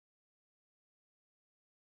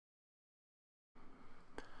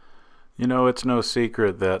You know, it's no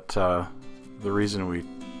secret that the reason we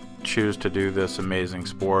choose to do this amazing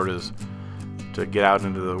sport is to get out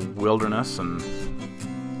into the wilderness and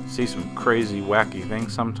see some crazy, wacky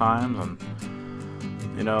things sometimes. And,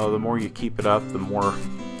 you know, the more you keep it up, the more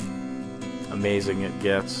amazing it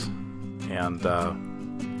gets. And,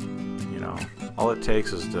 you know, all it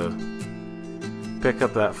takes is to pick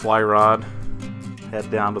up that fly rod,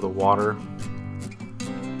 head down to the water,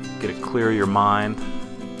 get it clear of your mind.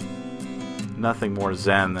 Nothing more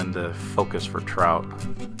zen than to focus for trout.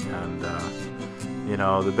 And you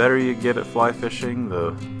know, the better you get at fly fishing,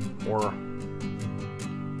 the more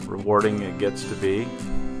rewarding it gets to be.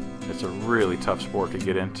 It's a really tough sport to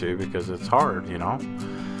get into because it's hard, you know,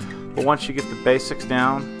 but once you get the basics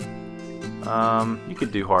down, you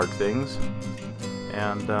can do hard things.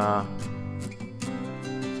 And you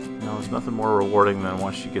know, there's nothing more rewarding than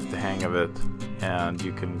once you get the hang of it and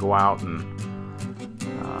you can go out and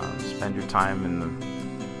spend your time in the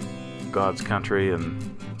God's country and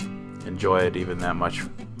enjoy it even that much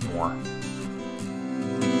more.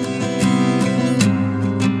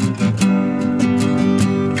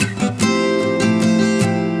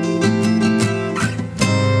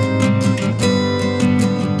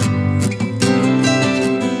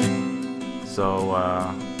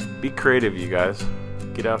 So be creative, you guys.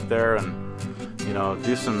 Get out there and, you know,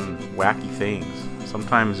 do some wacky things.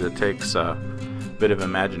 Sometimes it takes a bit of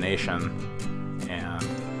imagination and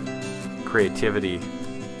creativity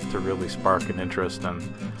to really spark an interest. And,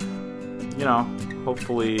 you know,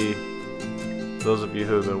 hopefully those of you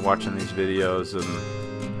who have been watching these videos and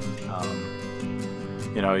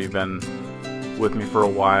you know, you've been with me for a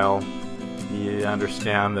while, you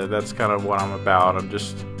understand that that's kind of what I'm about. I'm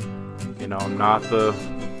just, you know, I'm not the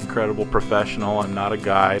incredible professional. I'm not a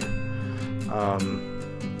guide.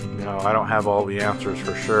 You know, I don't have all the answers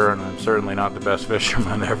for sure, and I'm certainly not the best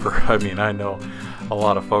fisherman ever. I mean, I know a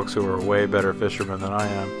lot of folks who are way better fishermen than I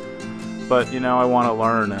am. But, you know, I want to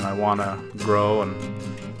learn and I want to grow, and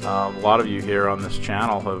a lot of you here on this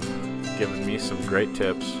channel have given me some great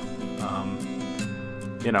tips.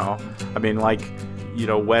 You know, I mean, like, you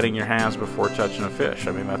know, wetting your hands before touching a fish.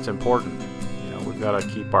 I mean, that's important. You know, we've got to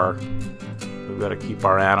keep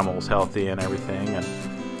our animals healthy and everything, and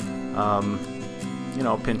you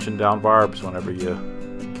know, pinching down barbs whenever you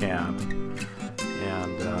can.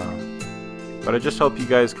 And but I just hope you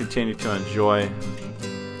guys continue to enjoy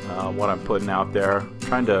what I'm putting out there. I'm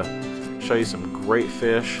trying to show you some great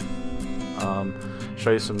fish,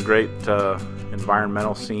 show you some great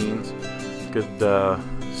environmental scenes, good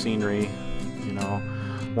scenery. You know,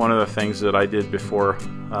 one of the things that I did before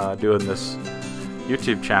doing this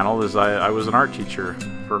YouTube channel is I was an art teacher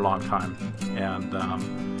for a long time, and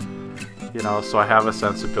you know, so I have a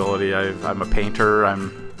sensibility. I'm a painter.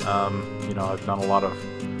 You know, I've done a lot of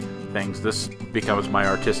things. This becomes my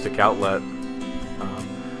artistic outlet.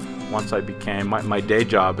 Once I became, my day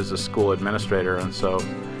job is a school administrator, and so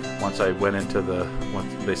once I went into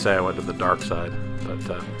they say I went to the dark side,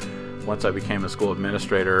 but once I became a school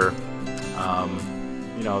administrator,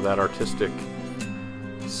 you know, that artistic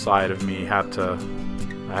side of me I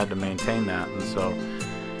had to maintain that, and so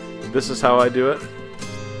this is how I do it.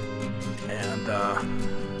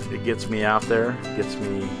 And it gets me out there,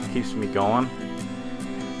 keeps me going.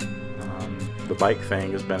 The bike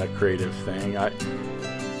thing has been a creative thing. I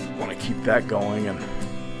want to keep that going and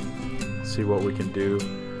see what we can do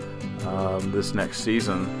this next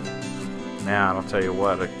season. Man, I'll tell you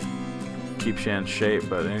what, it keeps you in shape,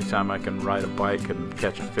 but anytime I can ride a bike and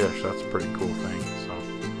catch a fish, that's a pretty cool thing. So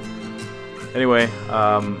anyway,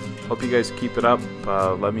 hope you guys keep it up.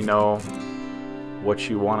 Let me know what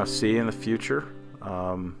you want to see in the future.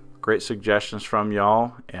 Great suggestions from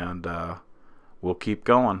y'all, and we'll keep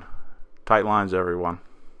going. Tight lines, everyone.